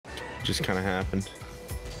just kind of happened.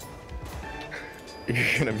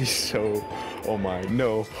 You're gonna be so... Oh my,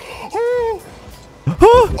 no. Oh!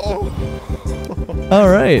 Oh! All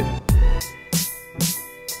right.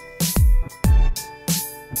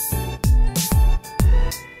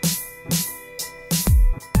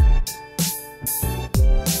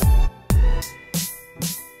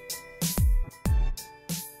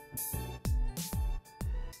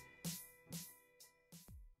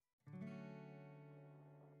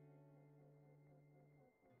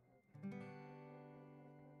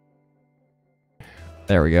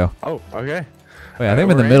 There we go. Oh, okay. Wait, I think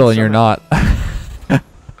I'm in the middle and you're not.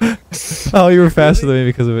 Oh, you were faster than me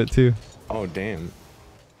because of it too. Oh, damn.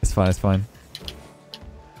 It's fine, it's fine.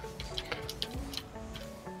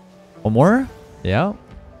 One more? Yeah.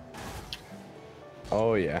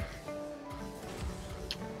 Oh, yeah.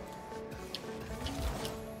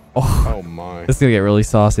 Oh, Oh, my. this is gonna get really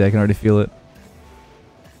saucy. I can already feel it.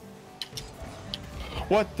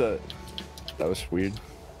 What the? That was weird.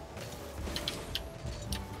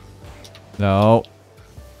 No.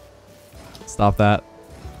 Stop that.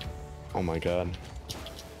 Oh, my God.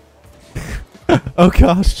 Oh,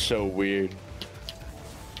 gosh. So weird.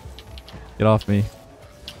 Get off me.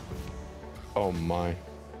 Oh, my.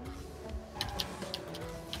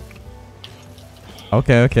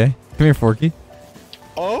 Okay, okay. Come here, Forky.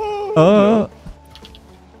 Oh! Oh.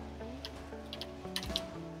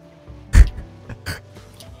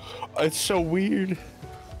 It's so weird.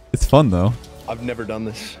 It's fun, though. I've never done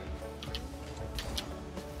this.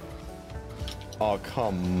 Oh,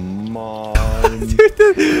 come on.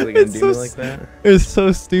 Dude, Really gonna it's do so, me like that? it's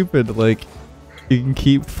so stupid. Like, you can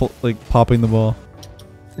keep, like, popping the ball.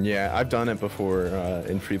 Yeah, I've done it before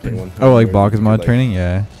in free play one time. Oh, like where Bach is you mod could, training?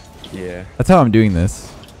 Yeah. Yeah. That's how I'm doing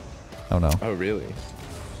this. Oh, no. Oh, really?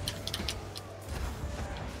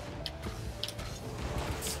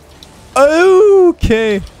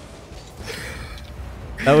 Okay.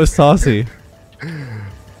 That was saucy.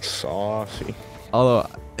 Saucy. Although,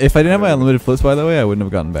 if I didn't have my unlimited flips, by the way, I wouldn't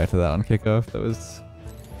have gotten back to that on kickoff. That was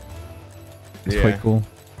Yeah. quite cool.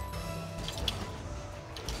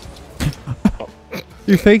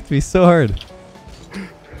 You faked me so hard.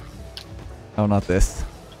 Oh, not this.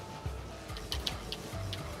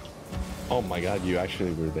 Oh my God, you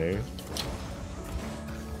actually were there.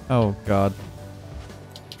 Oh, God.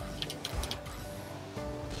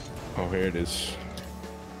 Oh, here it is.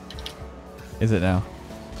 Is it now?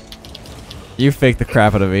 You faked the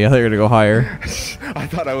crap out of me. I thought you were going to go higher. I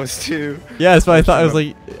thought I was too. Yeah, that's what I thought. I was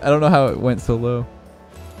like, I don't know how it went so low.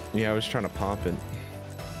 Yeah, I was trying to pop it.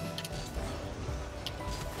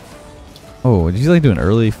 Oh, did you like do an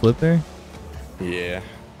early flip there? Yeah.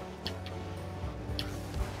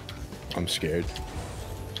 I'm scared.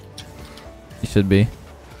 You should be.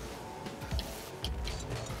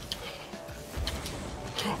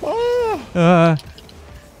 Oh!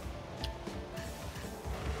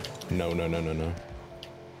 No, no, no, no, no.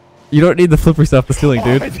 You don't need the flipper stuff the ceiling,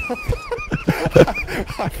 dude.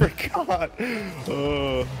 I forgot.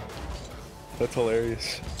 Oh, that's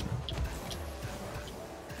hilarious.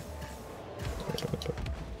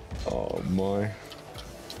 Oh my.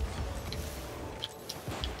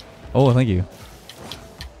 Oh, thank you.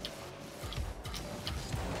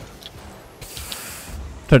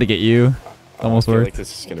 Tried to get you. Almost I feel worked. like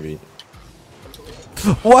this is gonna be.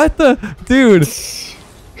 What the? Dude.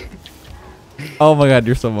 Oh my God,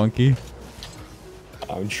 you're so monkey.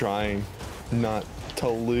 I'm trying not to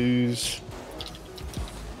lose.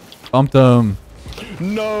 Bumped him.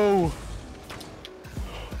 No.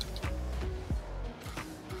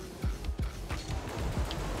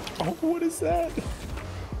 Oh, what is that?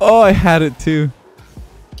 Oh, I had it too.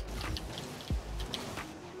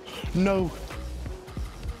 No.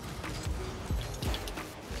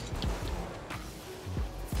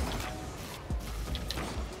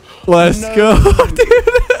 Let's No. go,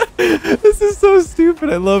 dude. This is so stupid.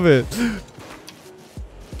 I love it.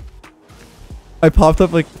 I popped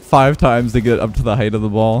up like 5 times to get up to the height of the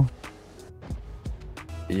ball.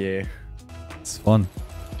 Yeah. It's fun.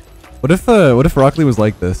 What if Rock Lee was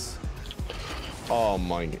like this? Oh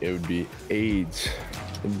my, it would be AIDS.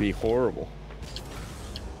 It'd be horrible.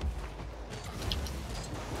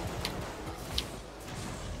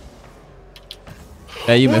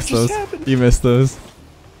 Yeah, you What missed just those. happened? You missed those.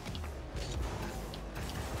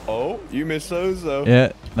 Oh, you missed those though.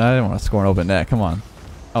 Yeah. No, I didn't want to score an open net. Come on.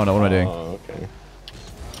 Oh no, what am I doing? Oh, okay.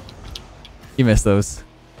 You missed those.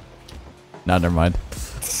 Nah, never mind.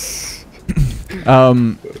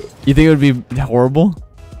 You think it would be horrible?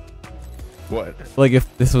 What? Like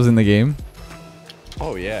if this was in the game?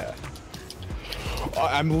 Oh yeah.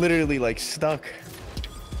 I'm literally like stuck.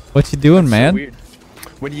 What you doing, That's man? so weird.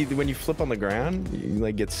 When you flip on the ground, you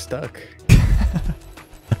like get stuck.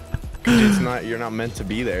 It's not, you're not meant to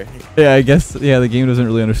be there. Yeah, I guess. Yeah, the game doesn't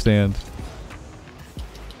really understand.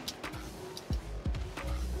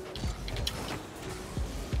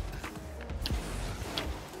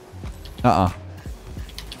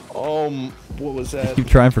 What was that? Keep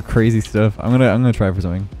trying for crazy stuff. I'm gonna try for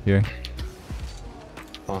something here.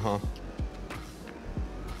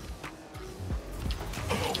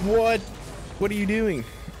 What? What are you doing?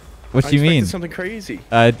 What do you mean? Something crazy.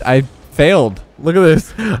 I failed. Look at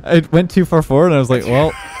this. I went too far forward and I was like,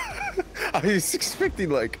 well. I was expecting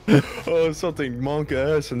like, oh, something monk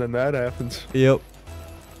ass, and then that happens. Yep.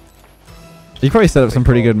 You probably set up some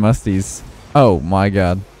pretty good musties. Oh my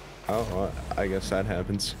god. Oh, I guess that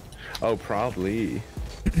happens. Oh, probably.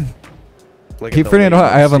 Like Keep forgetting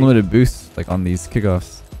I have unlimited boosts like on these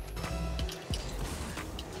kickoffs.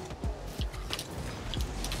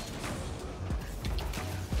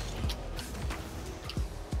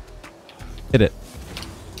 Hit it.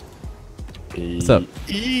 What's up?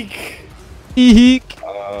 Eek. Eek.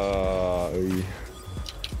 Are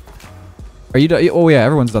you done? Oh yeah,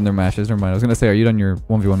 everyone's done their matches. Never mind. I was gonna say, are you done your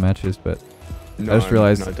 1v1 matches? But no, I just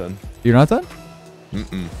realized I'm not done. You're not done?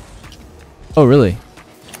 Mm-mm. Oh really?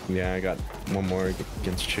 Yeah, I got one more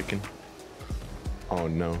against chicken. Oh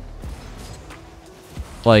no.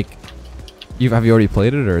 Like, have you already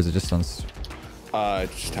played it, or is it just on? I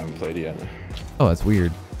just haven't played it yet. Oh, that's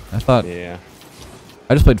weird. I thought. Yeah.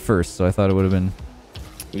 I just played first, so I thought it would have been.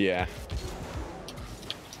 Yeah.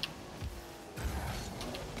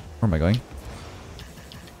 Where am I going?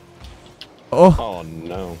 Oh. Oh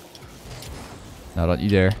no. No, don't you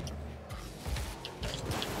dare.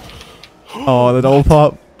 Oh, the double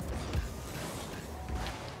pop.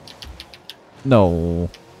 No.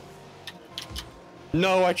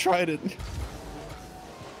 No, I tried it.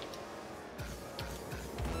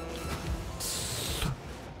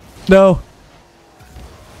 No.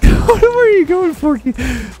 Where are you going, Forky?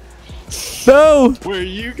 No. Where are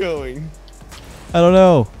you going? I don't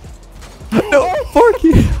know. No,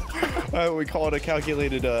 Forky. We call it a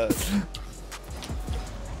calculated.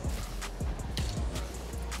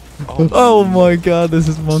 Oh my god, this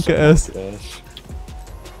is monka-esque.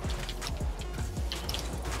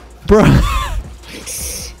 Bro.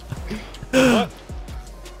 What?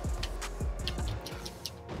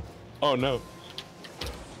 Oh no.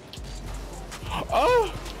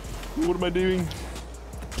 Oh! What am I doing?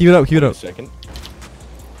 Keep it up, keep it up. Wait a second.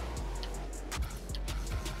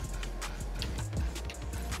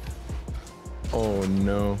 Oh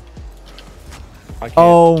no. I can't.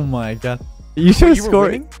 Oh my god. You should have you were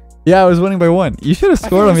scored. winning? Yeah, I was winning by 1. You should have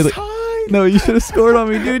scored on me. Like, no, you should have scored on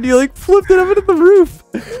me, dude. You like flipped it up into the roof.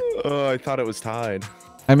 Oh, I thought it was tied.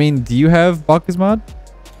 I mean, do you have Baka's mod?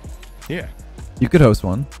 Yeah. You could host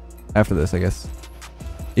one after this, I guess.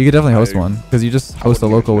 You could definitely host one because you just host a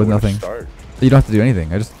local with nothing. You don't have to do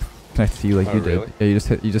anything. I just connect to you like you really? did.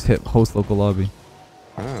 Yeah, you just hit host local lobby.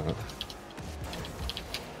 Ah.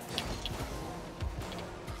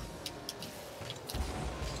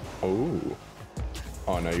 Oh.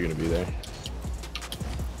 Oh, now you're gonna be there.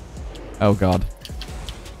 Oh god.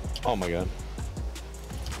 Oh my god.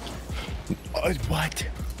 What?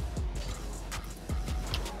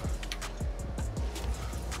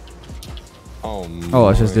 Oh. Oh,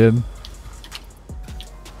 I just did.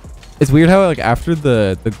 It's weird how like after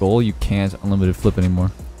the goal you can't unlimited flip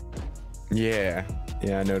anymore. Yeah.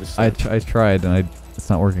 Yeah, I noticed. I That. tried and it's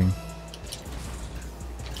not working.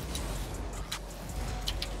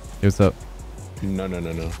 Hey, what's up? No.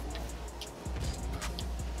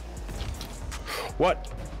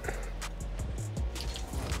 What?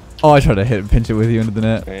 Oh, I tried to hit and pinch it with you into the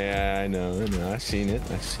net. Yeah, I know. I've seen it.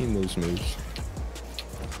 I've seen those moves.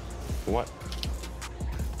 What?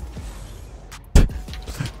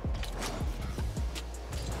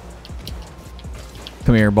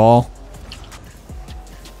 Come here, ball.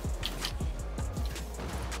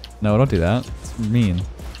 No, don't do that. It's mean.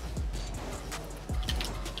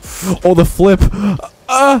 Oh, the flip.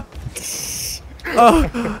 I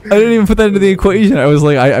didn't even put that into the equation. I was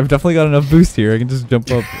like, I've definitely got enough boost here. I can just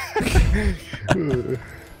jump up.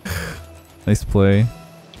 Nice play.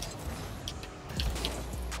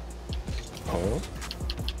 Oh.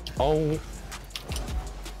 Oh.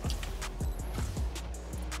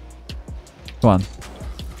 Come on.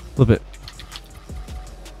 Flip it.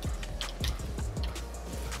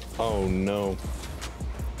 Oh no.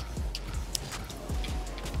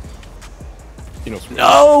 You know.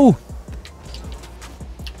 No!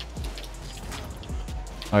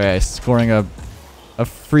 Okay, scoring a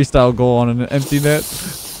freestyle goal on an empty net.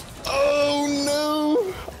 Oh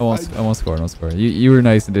no! I won't score. I won't score. You were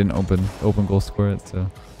nice and didn't open goal score it. So.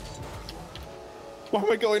 Why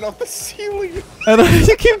am I going off the ceiling? I don't.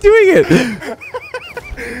 You keep doing it.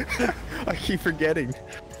 I keep forgetting.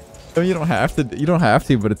 I mean, you don't have to. You don't have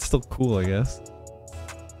to, but it's still cool, I guess.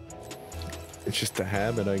 It's just a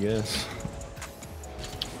habit, I guess.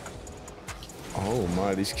 Oh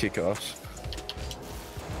my, these kickoffs.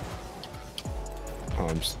 Oh,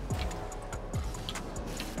 I'm just...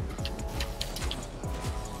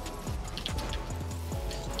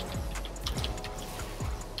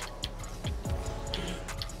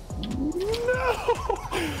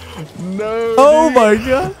 No! Oh my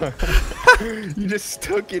god! You just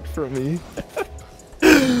took it from me.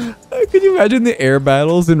 Could you imagine the air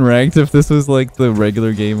battles in ranked if this was like the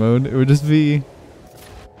regular game mode? It would just be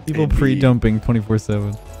people pre-dumping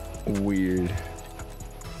 24/7. Weird.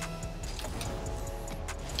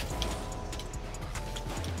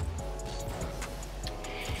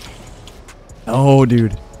 Oh,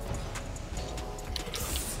 dude.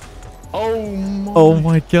 Oh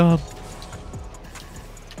my god.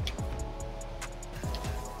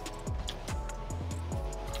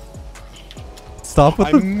 Stop with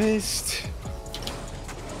I missed.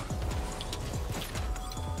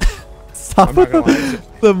 Stop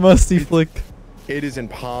with the musty flick. It is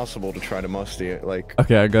impossible to try to musty it. Like.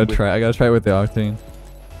 Okay, I gotta try it with the octane.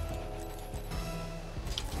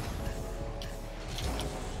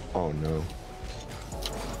 Oh no.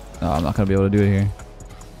 No, I'm not gonna be able to do it here.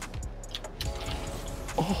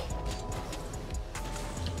 Oh.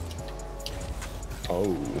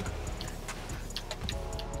 Oh.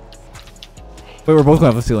 Wait, we're both going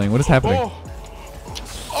off the ceiling. What is happening? Oh.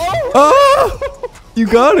 Oh. Oh! You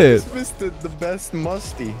got it. I just missed the best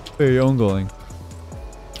musty. Wait, your own goaling.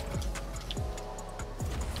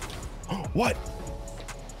 What?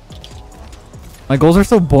 My goals are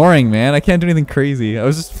so boring, man. I can't do anything crazy. I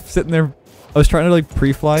was just sitting there. I was trying to like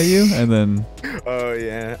pre-fly you, and then. Oh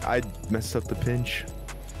yeah, I messed up the pinch.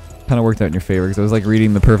 Kind of worked out in your favor because I was like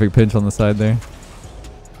reading the perfect pinch on the side there.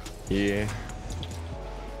 Yeah.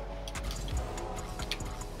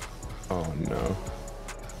 Oh no.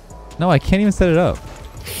 No, I can't even set it up.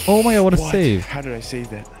 Oh my god, what a save. How did I save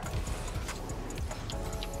that?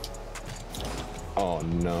 Oh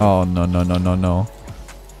no. Oh no, no, no, no, no.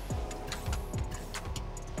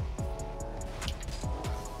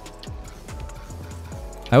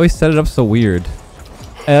 I always set it up so weird.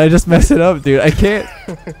 And I just mess it up, dude. I can't.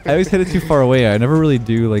 I always hit it too far away. I never really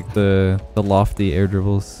do like the lofty air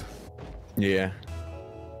dribbles. Yeah.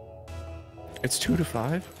 It's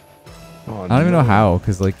 2-5? Oh, I don't even know how,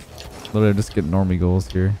 because like literally I just get normie goals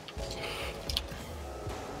here.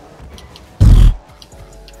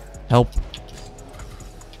 Help.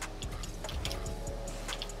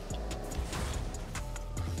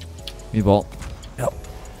 Me ball. Help.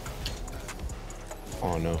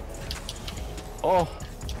 Oh no. Oh.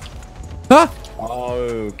 Ah!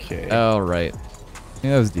 Okay. Oh, right.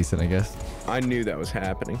 Yeah, that was decent, I guess. I knew that was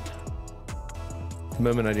happening. The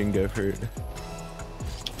moment I didn't go for it.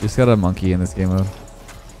 Just got a monkey in this game mode.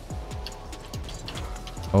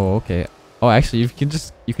 Oh, okay. Oh, actually, you could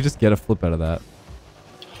just get a flip out of that.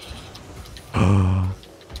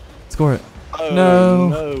 Score it. Oh, no.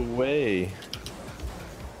 No way. I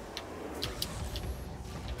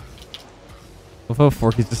love how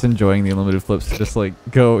Forky's just enjoying the unlimited flips to just like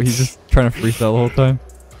go. He's just trying to freestyle the whole time.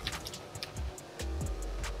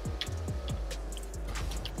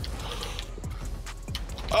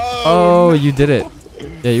 Oh, you did it.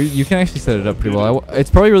 Yeah, you can actually set it up pretty well.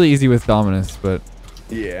 It's probably really easy with Dominus, but...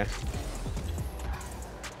 Yeah.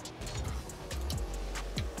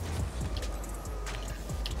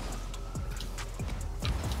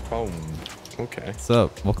 Oh, okay. What's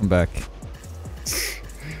up? Welcome back.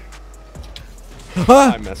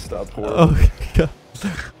 Ah! I messed up horribly. Oh, God.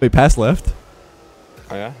 Wait, pass left?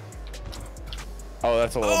 Oh, yeah? Oh,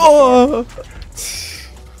 that's a little Oh!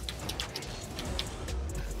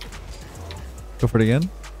 Go for it again.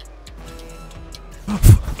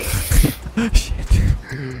 Shit.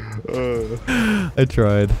 I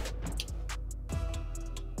tried.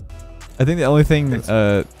 I think the only thing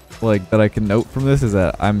like that I can note from this is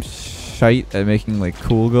that I'm shite at making like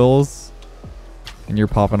cool goals, and you're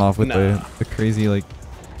popping off with the crazy like.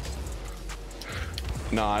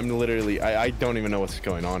 No, I'm literally I don't even know what's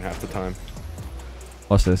going on half the time.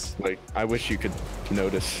 Watch this. Like I wish you could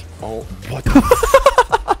notice. Oh, what?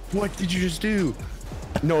 The what did you just do?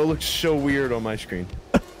 No, it looked so weird on my screen.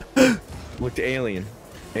 Looked alien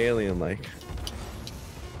like.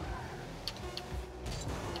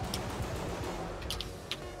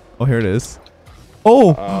 Oh, here it is.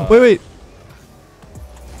 Oh, wait.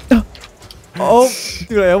 Oh,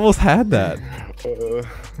 dude, I almost had that. All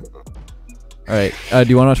right. Do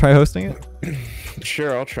you want to try hosting it?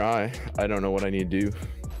 Sure, I'll try. I don't know what I need to do.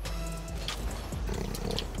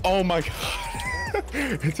 Oh my god.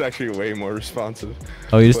 It's actually way more responsive.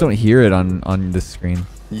 Oh, you just don't hear it on this screen.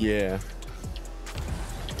 Yeah.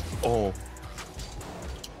 Oh.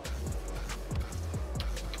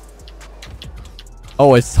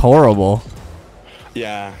 Oh, it's horrible.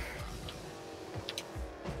 Yeah.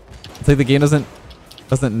 It's like the game doesn't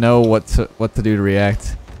know what to do to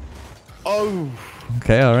react. Oh.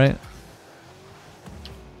 Okay, all right.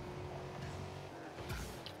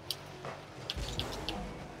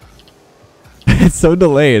 It's so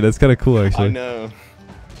delayed. It's kind of cool, actually. I know.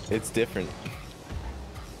 It's different.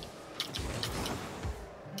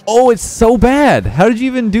 Oh, it's so bad. How did you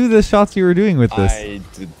even do the shots you were doing with this? I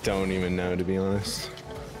don't even know, to be honest.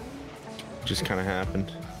 Just kind of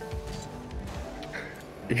happened.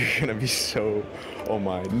 You're gonna be so... Oh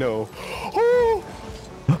my, no. Oh!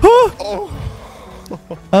 Oh!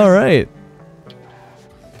 All right.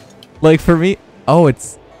 Like for me... Oh,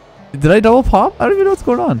 it's... Did I double pop? I don't even know what's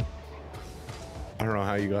going on. I don't know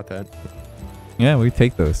how you got that. Yeah, we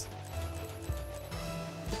take those.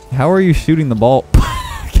 How are you shooting the ball?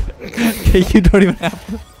 Okay, you don't even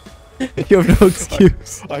have... You have no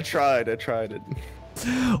excuse. I tried it.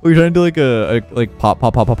 We're trying to do like a like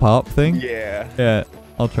pop thing? Yeah. Yeah,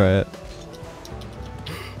 I'll try it.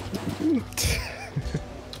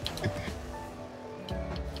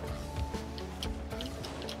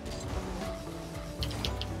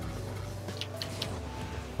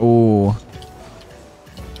 Oh.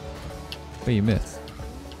 Wait, you missed.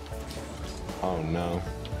 Oh no.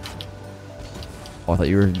 Oh, I thought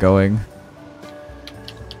you were going.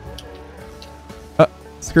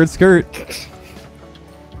 Skirt.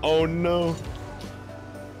 Oh no.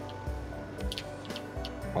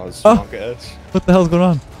 Oh, this is What the hell's going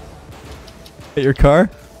on? Hit your car?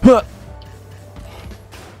 What?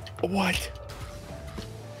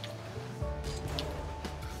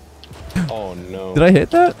 Oh no. Did I hit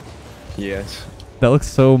that? Yes. That looks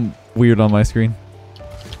so weird on my screen.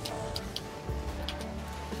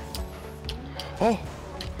 Oh.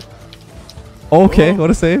 Okay, what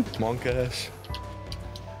a save. Monkash.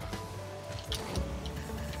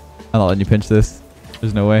 I'm not letting you pinch this.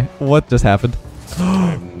 There's no way. What just happened?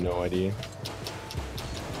 I have no idea.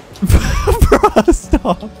 Bro,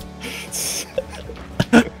 stop.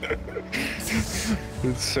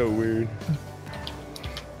 It's so weird.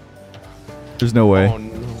 There's no way. Oh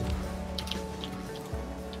no.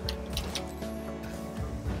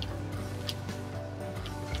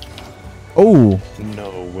 Oh.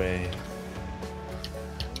 No way.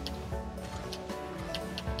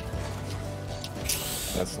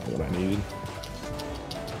 That's not what I needed.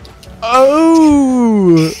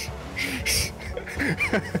 Oh.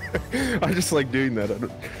 I just like doing that.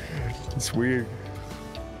 It's weird.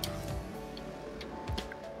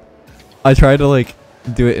 I tried to like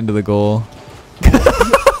do it into the goal.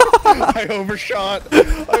 I overshot.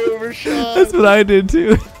 That's what I did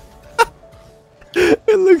too.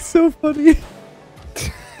 It looks so funny.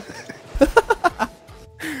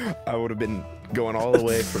 I would have been going all the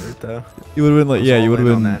way for it though. You would have been like, yeah, you would have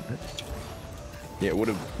been. That. Yeah, would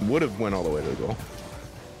have went all the way to the goal.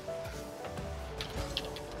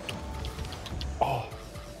 Oh.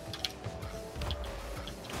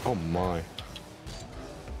 Oh my.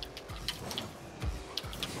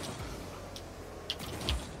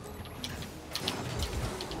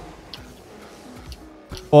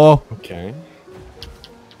 Oh. Okay.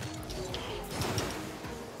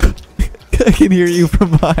 I can hear you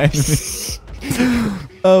from behind me.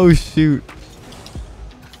 Oh shoot.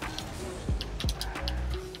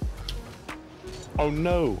 Oh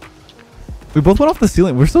no. We both went off the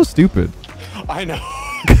ceiling. We're so stupid. I know.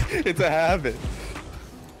 It's a habit.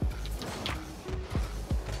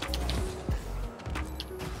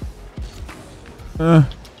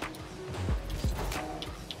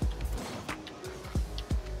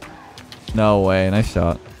 No way. Nice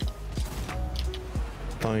shot.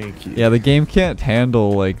 Thank you. Yeah, the game can't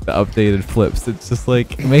handle like the updated flips. It's just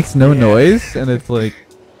like it makes no noise, and it's like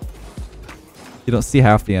you don't see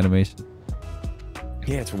half the animation.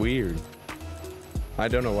 Yeah, it's weird. I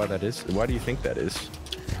don't know why that is. Why do you think that is?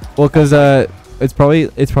 Well, because it's probably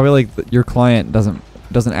like your client doesn't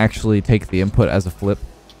actually take the input as a flip,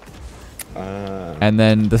 and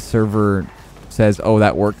then the server says, "Oh,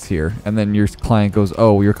 that works here," and then your client goes,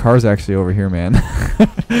 "Oh, your car's actually over here, man."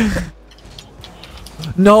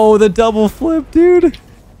 No, the double flip, dude.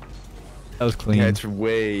 That was clean. Yeah, it's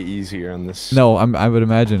way easier on this. No, I would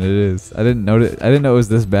imagine it is. I didn't know it was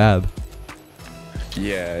this bad.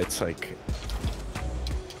 Yeah, it's like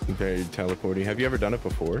Very teleporting. Have you ever done it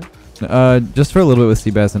before? Just for a little bit with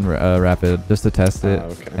Seabass and Rapid, just to test it.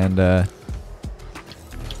 Okay. And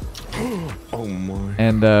oh my.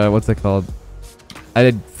 And what's it called?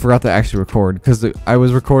 I forgot to actually record because I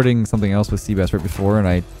was recording something else with Seabass right before, and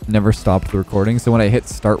I never stopped the recording. So when I hit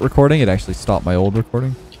start recording, it actually stopped my old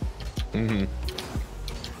recording. Mm-hmm.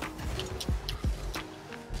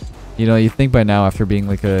 You know, you think by now after being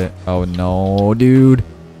like a... Oh, no, dude.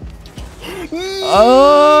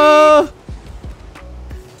 Oh!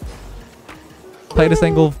 Tightest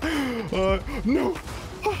angle. No.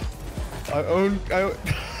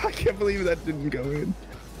 I can't believe that didn't go in.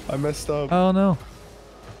 I messed up. Oh, no.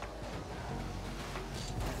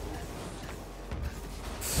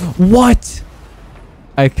 What?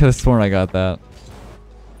 I could have sworn I got that.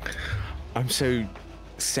 I'm so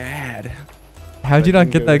sad. How'd you not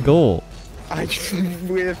get that goal? I just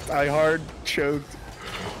whiffed. I hard choked.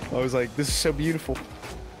 I was like, this is so beautiful.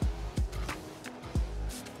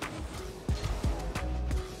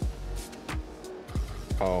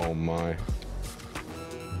 Oh my.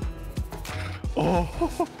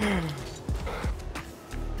 Oh.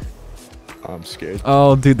 I'm scared.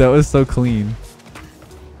 Oh, dude, that was so clean.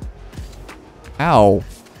 Ow.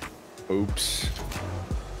 Oops.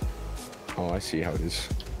 Oh, I see how it is.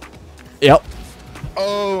 Yep.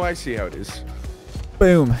 Oh, I see how it is.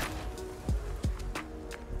 Boom.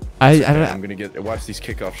 I'm gonna watch these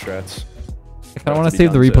kickoff strats. I kind of want to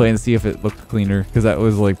save the replay and see if it looked cleaner, because that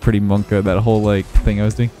was like pretty monka, that whole like thing I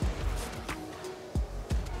was doing.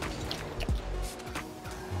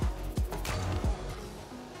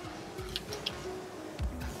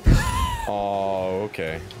 Oh,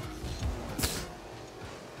 okay.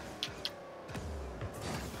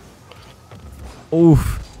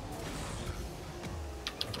 Oof.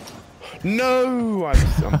 No,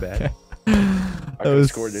 I'm bad. That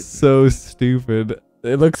was so stupid.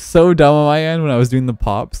 It looks so dumb on my end when I was doing the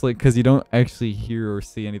pops, like, because you don't actually hear or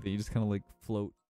see anything. You just kind of like float.